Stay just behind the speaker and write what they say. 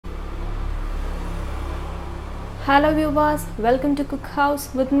Hello viewers, welcome to Cook House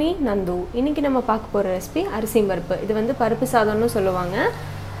with me Nandu. இன்னைக்கு நம்ம பார்க்க போற ரெசிபி அரிசி பருப்பு. இது வந்து பருப்பு சாதம்னு சொல்லுவாங்க.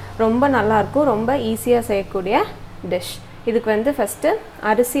 ரொம்ப நல்லா இருக்கும், ரொம்ப ஈஸியா செய்யக்கூடிய டிஷ். இதுக்கு வந்து ஃபர்ஸ்ட்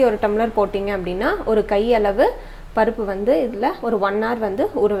அரிசி ஒரு டம்ளர் போடிங்க அப்படினா ஒரு கை அளவு பருப்பு வந்து இதுல ஒரு 1 hour வந்து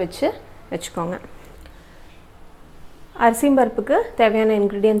ஊற வெச்சுக்கோங்க. அரிசி பருப்புக்கு தேவையான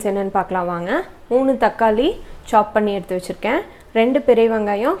ingredients என்னன்னு பார்க்கலாம் வாங்க. 3 தக்காளி சாப் பண்ணி எடுத்து வச்சிருக்கேன். 2 பெரிய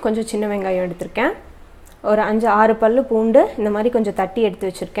வெங்காயம், கொஞ்சம் சின்ன வெங்காயம் எடுத்துர்க்கேன். ஒரு 5-6 பல்லு பூண்டு இந்த மாதிரி கொஞ்சம் தட்டி எடுத்து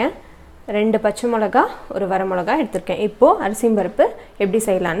வச்சிருக்கேன். 2 பச்சை மிளகாய், ஒரு வர மிளகாய் எடுத்துர்க்கேன். இப்போ அரிசி பருப்பு எப்படி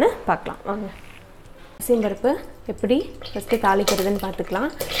செய்யலாம்னு பார்க்கலாம் வாங்க. அரிசி பருப்பு எப்படி ஃபர்ஸ்ட் தாளிக்கிறதுன்னு பார்த்துக்கலாம்.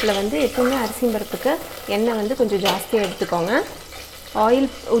 இதுல வந்து எப்பவுமே அரிசி பருப்புக்கு எண்ணெய் வந்து கொஞ்சம் ஜாஸ்தியா எடுத்துக்கோங்க.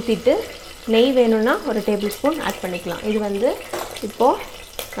 ஆயில் ஊத்திட்டு நெய் வேணும்னா ஒரு டேபிள் ஸ்பூன் ஆட் பண்ணிக்கலாம். இது வந்து இப்போ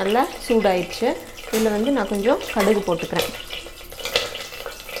நல்லா சூடாயிடுச்சு. இதுல வந்து நான் கொஞ்சம் கடுகு போட்டுக்கிறேன்.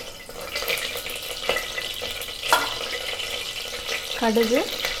 கடுகு,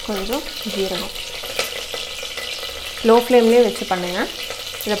 கொஞ்சம் ஜீரகம். லோ ஃப்ளேம்லயே வச்சு பண்ணுங்க.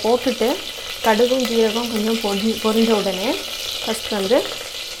 இத போட்டுட்டு கடுகும் ஜீரகம் கொஞ்சம் பொரிஞ்ச உடனே ஃபர்ஸ்ட் வந்து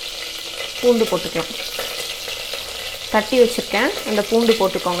பூண்டு போட்டுக்கலாம். தட்டி வச்சிருக்கேன், அந்த பூண்டு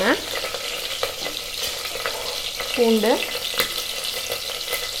போட்டுக்கோங்க. பூண்டு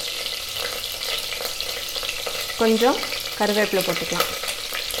கொஞ்சம் கறிவேப்பிலை போட்டுக்கலாம்.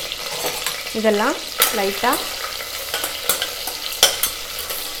 இதெல்லாம் லைட்டா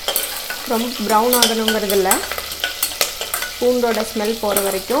ரொம்ப brown ஆகணும்ங்கிறது இல்ல. பூண்டோட ஸ்மெல் போற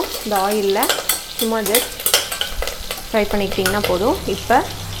வரைக்கும் இந்த ஆயில்ல சும்மா ஜஸ்ட் ஃப்ரை பண்ணிக்கிட்டீங்கன்னா போதும். இப்போ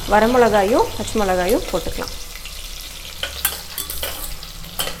வரமிளகாயும் பச்சை மிளகாயும் போட்டுக்கலாம்.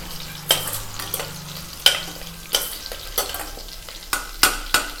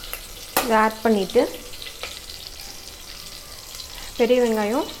 இதை ஆட் பண்ணிட்டு பெரிய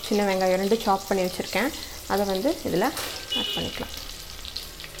வெங்காயம் சின்ன வெங்காயம் 2 சாப் பண்ணி வச்சிருக்கேன். அதை வந்து இதில் ஆட் பண்ணிக்கலாம்.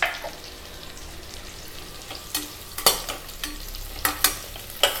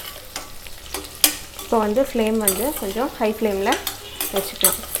 இப்போ வந்து ஃப்ளேம் வந்து கொஞ்சம் ஹை ஃப்ளேமில்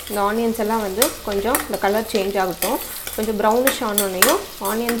வச்சுக்கலாம். இந்த ஆனியன்ஸ் எல்லாம் வந்து கொஞ்சம் இந்த கலர் சேஞ்ச் ஆகட்டும். கொஞ்சம் ப்ரௌனிஷ் ஆனோனையும்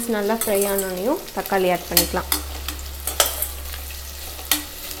ஆனியன்ஸ் நல்லா ஃப்ரை ஆனோனையும் தக்காளி ஆட் பண்ணிக்கலாம்.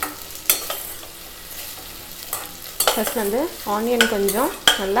 ஃபர்ஸ்ட் வந்து ஆனியன் கொஞ்சம்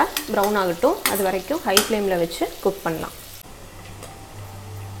நல்லா ப்ரௌன் ஆகட்டும். அது வரைக்கும் ஹை ஃப்ளேமில் வச்சு குக் பண்ணலாம்.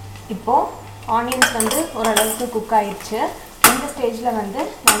 இப்போது ஆனியன்ஸ் வந்து ஓரளவுக்கு குக் ஆயிடுச்சு. இந்த ஸ்டேஜில் வந்து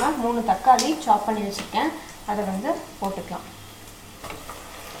நம்ம 3 தக்காளி சாப் பண்ணி வச்சுருக்கேன். அதை வந்து போட்டுக்கலாம்.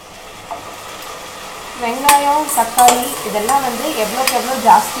 வெங்காயம் தக்காளி இதெல்லாம் வந்து எவ்வளோக்கு எவ்வளோ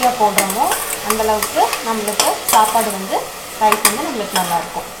ஜாஸ்தியாக போடுறோமோ அந்தளவுக்கு நம்மளுக்கு சாப்பாடு வந்து ரைஸ் வந்து நம்மளுக்கு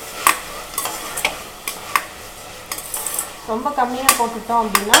நல்லாயிருக்கும். ரொம்ப கம்மியாக போட்டுட்டோம்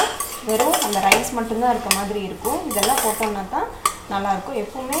அப்படின்னா வெறும் அந்த ரைஸ் மட்டும்தான் இருக்க மாதிரி இருக்கும். இதெல்லாம் போட்டோம்னா தான் நல்லாயிருக்கும்.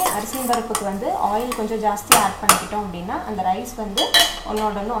 எப்பவுமே அரிசி பருப்புக்கு வந்து ஆயில் கொஞ்சம் ஜாஸ்தியாக ஆட் பண்ணிக்கிட்டோம் அப்படின்னா அந்த ரைஸ் வந்து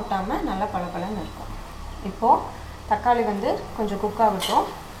ஒன்றோட ஒன்று ஒட்டாமல் நல்லா பளபளன்னு இருக்கும். இப்போது தக்காளி வந்து கொஞ்சம் குக் ஆகட்டும்.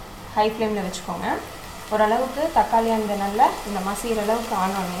 ஹை ஃப்ளேமில் வச்சுக்கோங்க. ஓரளவுக்கு தக்காளி அந்த நல்லா இந்த மசிகிற அளவுக்கு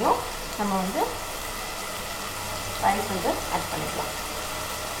ஆனோனையும் நம்ம வந்து ரைஸ் வந்து ஆட் பண்ணிக்கலாம்.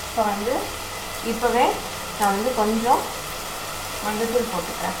 இப்போ வந்து இப்போவே நான் வந்து கொஞ்சம் மஞ்சள்தூள்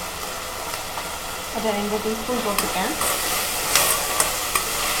போட்டுக்கிறேன். அதை 2 டீஸ்பூன் போட்டுருக்கேன்.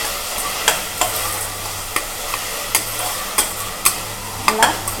 நல்லா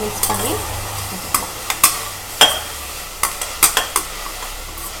மிக்ஸ் பண்ணி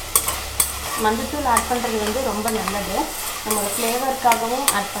மஞ்சள்தூள் ஆட் பண்ணுறது வந்து ரொம்ப நல்லது. நம்மளோட ஃப்ளேவருக்காகவும்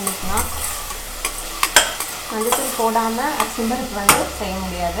ஆட் பண்ணிக்கலாம். மஞ்சள்தூள் போடாமல் அரிசி பருப்பு வந்து செய்ய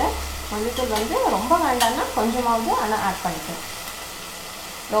முடியாது. மஞ்சள்தூள் வந்து ரொம்ப வேண்டாம்னா கொஞ்சமாவது ஆனால் ஆட் பண்ணிக்கலாம்.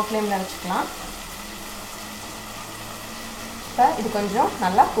 லோ ஃப்ளேமில் வச்சுக்கலாம். இப்போ இது கொஞ்சம்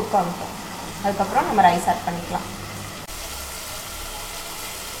நல்லா குக் ஆகட்டும். அதுக்கப்புறம் நம்ம ரைஸ் ஆட் பண்ணிக்கலாம்.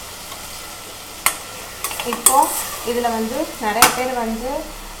 இப்போது இதில் வந்து நிறைய பேர் வந்து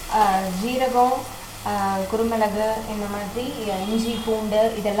ஜீரகம் குருமிளகு இந்த மாதிரி இஞ்சி பூண்டு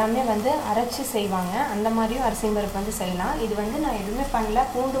இதெல்லாமே வந்து அரைச்சி செய்வாங்க. அந்த மாதிரியும் அரிசி பருப்பு வந்து செய்யலாம். இது வந்து நான் எதுவுமே பண்ணல.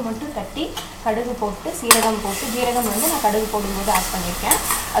 பூண்டு மட்டும் தட்டி கடுகு போட்டு சீரகம் போட்டு ஜீரகம் வந்து நான் கடுகு போடும்போது ஆட் பண்ணியிருக்கேன்.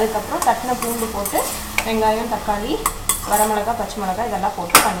 அதுக்கப்புறம் தட்டின பூண்டு போட்டு வெங்காயம் தக்காளி வரமிளகாய் பச்சை மிளகாய் இதெல்லாம்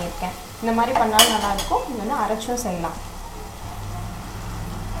போட்டு பண்ணியிருக்கேன். இந்த மாதிரி பண்ணாலும் நல்லாயிருக்கும். இது வந்து அரைச்சும் செய்யலாம்.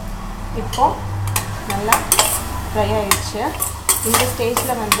 இப்போது நல்லா ஃப்ரை ஆயிடுச்சு. இந்த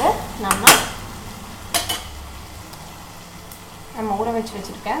ஸ்டேஜில் வந்து நம்ம ஊற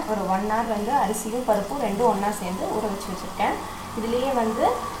வச்சுருக்கேன். ஒரு 1 hour வந்து அரிசியும் பருப்பும் 2 ஒன்றா சேர்ந்து ஊற வச்சுருக்கேன். இதுலேயே வந்து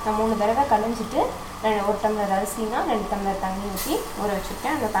நான் 3 தடவை கழிஞ்சிட்டு ஒரு டம்ளர் அரிசினா 2 டம்ளர் தண்ணி ஊற்றி ஊற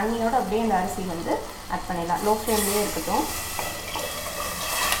வச்சுருக்கேன். அந்த தண்ணியோடு அப்படியே அந்த அரிசி வந்து ஆட் பண்ணிடலாம். லோ ஃப்ளேம்லேயே இருக்கட்டும்.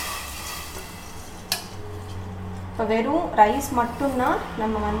 இப்போ வெறும் ரைஸ் மட்டும்தான்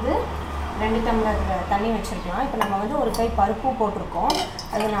நம்ம வந்து 2 டம்ளர் தண்ணி வச்சுருக்கலாம். இப்போ நம்ம வந்து ஒரு கை பருப்பு போட்டிருக்கோம்,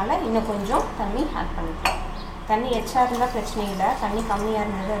 அதனால் இன்னும் கொஞ்சம் தண்ணி ஆட் பண்ணிக்கலாம். தண்ணி எச்சா இருந்தால் பிரச்சனை இல்லை, தண்ணி கம்மியாக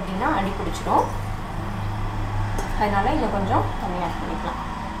இருந்தது அப்படின்னா அடி பிடிச்சிடும். அதனால் இன்னும் கொஞ்சம் தண்ணி ஆட் பண்ணிக்கலாம்.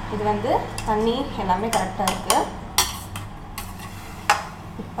 இது வந்து தண்ணி எல்லாமே கரெக்டாக இருக்குது.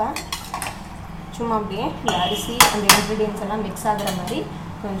 இப்போ சும்மா அப்படியே இந்த அரிசி அந்த இன்க்ரீடியன்ஸ் எல்லாம் மிக்ஸ் ஆகிற மாதிரி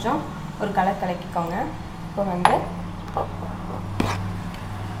கொஞ்சம் ஒரு கலர் கலக்கிக்கோங்க. இப்போ வந்து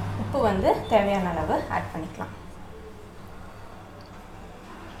உப்பு வந்து தேவையான அளவு ஆட் பண்ணிக்கலாம்.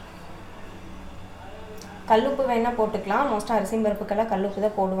 கல்லுப்பு வேணால் போட்டுக்கலாம். மோஸ்ட்டாக அரிசி பருப்புக்கெல்லாம் கல்லுப்பு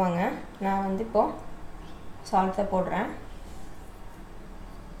தான் போடுவாங்க. நான் வந்து இப்போது சால்ட் தான் போடுறேன்.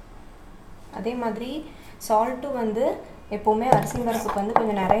 அதே மாதிரி சால்ட்டும் வந்து எப்போவுமே அரிசி பருப்புக்கு வந்து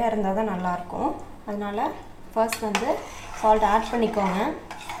கொஞ்சம் நிறையா இருந்தால் தான் நல்லாயிருக்கும். அதனால் ஃபர்ஸ்ட் வந்து சால்ட் ஆட் பண்ணிக்கோங்க.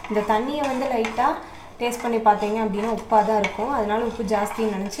 இந்த தண்ணியை வந்து லைட்டாக டேஸ்ட் பண்ணி பார்த்தீங்க அப்படின்னா உப்பாக தான் இருக்கும். அதனால் உப்பு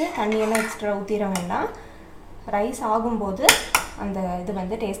ஜாஸ்தின்னு நினச்சி தண்ணியெல்லாம் எக்ஸ்ட்ரா ஊற்றிட வேண்டாம். ரைஸ் ஆகும்போது அந்த இது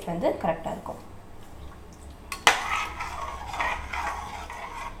வந்து டேஸ்ட் வந்து கரெக்டாக இருக்கும்.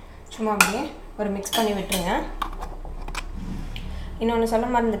 சும்மா அப்படியே ஒரு மிக்ஸ் பண்ணி விட்டுருங்க. இன்னொன்று சொல்ல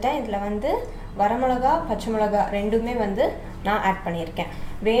மறந்துட்டேன், இதில் வந்து வரமிளகா பச்சை மிளகா ரெண்டுமே வந்து நான் ஆட் பண்ணியிருக்கேன்.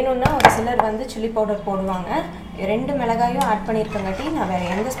 வேணும்னா ஒரு சிலர் வந்து சில்லி பவுடர் போடுவாங்க. 2 மிளகாயும் ஆட் பண்ணியிருக்கங்காட்டி நான் வேறு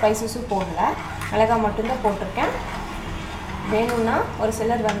எந்த ஸ்பைசஸும் போடல, மிளகாய் மட்டும்தான் போட்டிருக்கேன். வேணும்னா ஒரு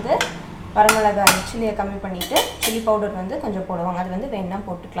சிலர் வந்து வரமிளகாய் சில்லியை கம்மி பண்ணிவிட்டு சில்லி பவுடர் வந்து கொஞ்சம் போடுவாங்க. அது வந்து வேணும்னா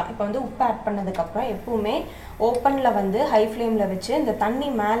போட்டுக்கலாம். இப்போ வந்து உப்பு ஆட் பண்ணதுக்கப்புறம் எப்பவுமே ஓப்பனில் வந்து ஹை ஃப்ளேமில் வச்சு இந்த தண்ணி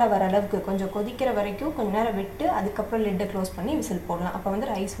மேலே வர அளவுக்கு கொஞ்சம் கொதிக்கிற வரைக்கும் கொஞ்சம் நேரம் விட்டு அதுக்கப்புறம் லிட்டை க்ளோஸ் பண்ணி விசில் போடலாம். அப்போ வந்து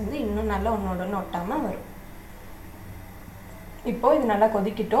ரைஸ் வந்து இன்னும் நல்லா ஒன்றோட ஒன்று ஒட்டாமல் வரும். இப்போது இது நல்லா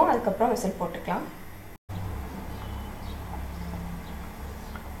கொதிக்கிட்டோம், அதுக்கப்புறம் விசில் போட்டுக்கலாம்.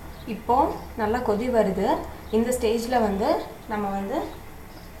 இப்போது நல்லா கொதி வருது. இந்த ஸ்டேஜில் வந்து நம்ம வந்து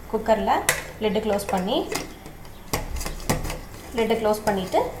குக்கரில் லிட்டு க்ளோஸ்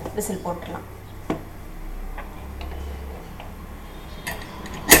பண்ணிவிட்டு விசில் போட்டுடலாம்.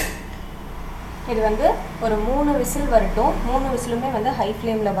 இது வந்து ஒரு 3 விசில் வரட்டும். 3 விசிலுமே வந்து ஹை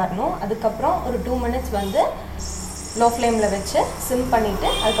ஃப்ளேமில் வரணும். அதுக்கப்புறம் ஒரு 2 மினிட்ஸ் வந்து லோ ஃப்ளேமில் வச்சு சிம் பண்ணிவிட்டு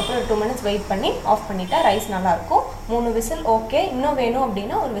அதுக்கப்புறம் ஒரு 2 மினிட்ஸ் வெயிட் பண்ணி ஆஃப் பண்ணிவிட்டா ரைஸ் நல்லாயிருக்கும். 3 விசில் ஓகே. இன்னும் வேணும்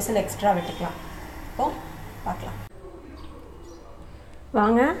அப்படின்னா ஒரு விசில் எக்ஸ்ட்ரா விட்டுக்கலாம். இப்போது பார்க்கலாம்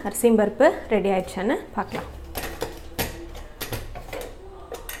வாங்க, அரிசியும் பருப்பு ரெடி ஆயிடுச்சான்னு பார்க்கலாம்.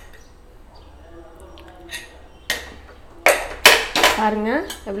 பாருங்கள்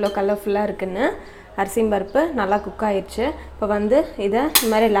எவ்வளோ கலர்ஃபுல்லாக இருக்குன்னு. அரிசியும் பருப்பு நல்லா குக் ஆயிடுச்சு. இப்போ வந்து இதை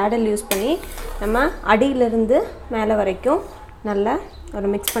இந்த மாதிரி லேடல் யூஸ் பண்ணி நம்ம அடியிலிருந்து மேலே வரைக்கும் நல்லா ஒரு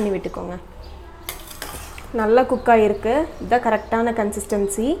மிக்ஸ் பண்ணி விட்டுக்கோங்க. நல்லா குக் ஆகிருக்கு. இதுதான் கரெக்டான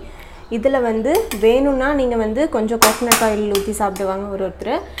கன்சிஸ்டன்சி. இதில் வந்து வேணும்னா நீங்கள் வந்து கொஞ்சம் கோகனட் ஆயில் ஊற்றி சாப்பிடுவாங்க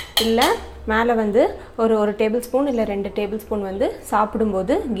ஒருத்தர், இல்லை மேலே வந்து ஒரு டேபிள் ஸ்பூன் இல்லை 2 டேபிள் ஸ்பூன் வந்து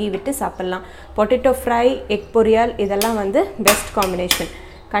சாப்பிடும்போது கீ விட்டு சாப்பிட்லாம். பொட்டேட்டோ ஃப்ரை, எக் பொரியல் இதெல்லாம் வந்து பெஸ்ட் காம்பினேஷன்.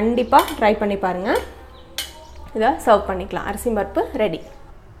 கண்டிப்பாக ட்ரை பண்ணி பாருங்கள். இதை சர்வ் பண்ணிக்கலாம். அரிசி பருப்பு ரெடி.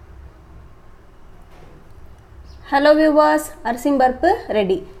 ஹலோ வியூவர்ஸ், அரிசி பருப்பு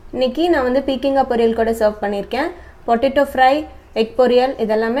ரெடி. இன்றைக்கி நான் வந்து பீக்கிங்காய் பொரியல் கூட சர்வ் பண்ணியிருக்கேன். பொட்டேட்டோ ஃப்ரை, எக் பொரியல்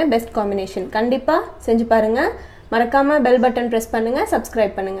இதெல்லாமே பெஸ்ட் காம்பினேஷன். கண்டிப்பாக செஞ்சு பாருங்கள். மறக்காமல் பெல் பட்டன் ப்ரெஸ் பண்ணுங்கள்,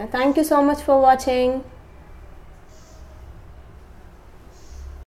 சப்ஸ்கிரைப் பண்ணுங்கள். தேங்க்யூ ஸோ மச் ஃபார் வாட்சிங்.